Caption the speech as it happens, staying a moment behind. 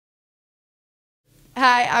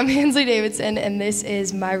Hi, I'm Ansley Davidson, and this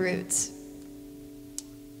is My Roots.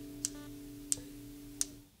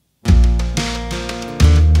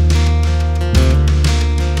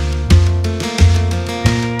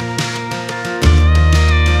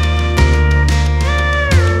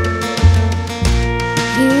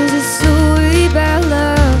 Here's a story about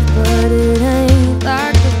love, but it ain't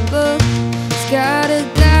like a book. It's got a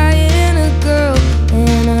guy and a girl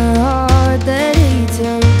and a heart that he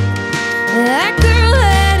took. That girl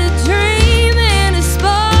had a dream and a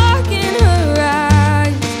spark in her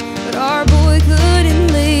eyes, but our boy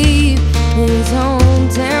couldn't leave his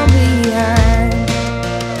hometown behind.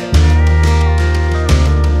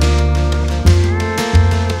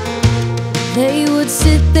 They would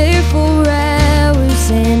sit there for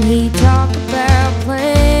hours and he'd talk about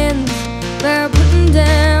plans, about putting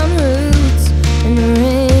down roots and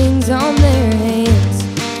rings on their hands.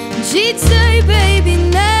 And she'd say, baby,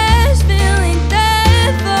 Nashville ain't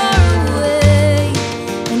that far away,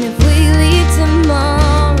 and if we leave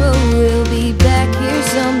tomorrow, we'll be back here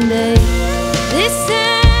someday. This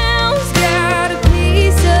town's got a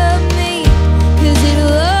piece of me, 'cause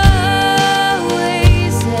it'll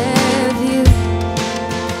always have you.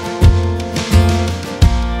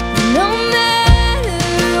 No matter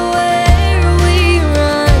where we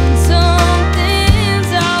run,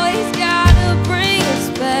 something's always gotta bring us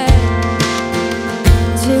back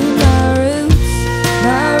to my roots,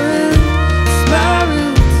 my roots, my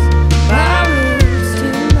roots, my roots, to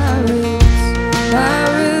my roots, my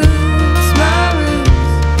roots, my roots,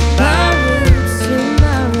 my roots, to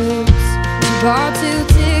my roots. She bought 2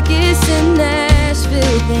 tickets to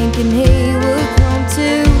Nashville, thinking he would come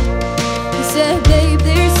too. He said, babe,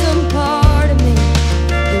 there's some part of me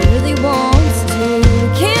that really wants to.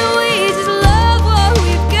 Can't we just love what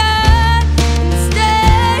we've got and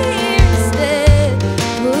stay here instead?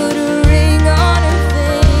 Put a ring on her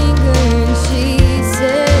finger and she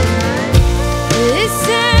said, this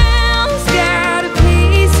town's got a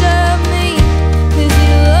piece of me, 'cause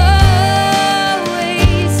it'll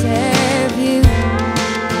always have you.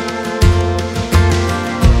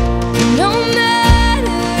 No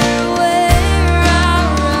matter where I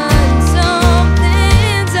run,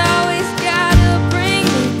 something's always gotta bring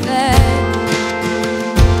me back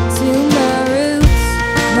to my roots,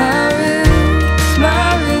 my roots, my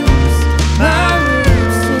roots, my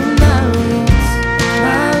roots, to my roots,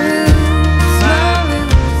 my roots, my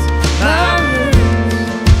roots, my roots.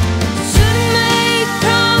 Shouldn't make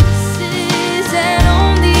promises at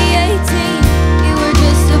only 18. You were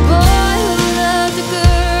just a boy who loved a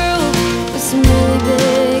girl with some really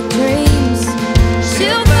big dreams.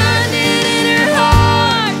 She'll find it in her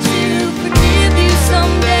heart to forgive you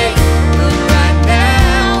someday, but right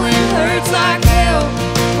now it hurts like hell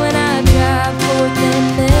when I drive Fourth and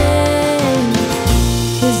Main.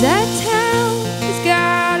 'Cause that town has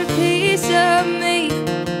got a piece of me,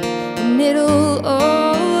 and it'll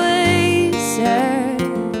always have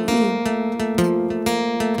you.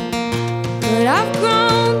 But I've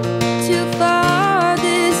grown too far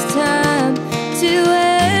this time to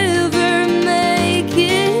ever make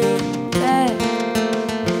it back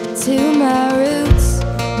to my roots,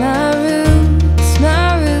 my roots.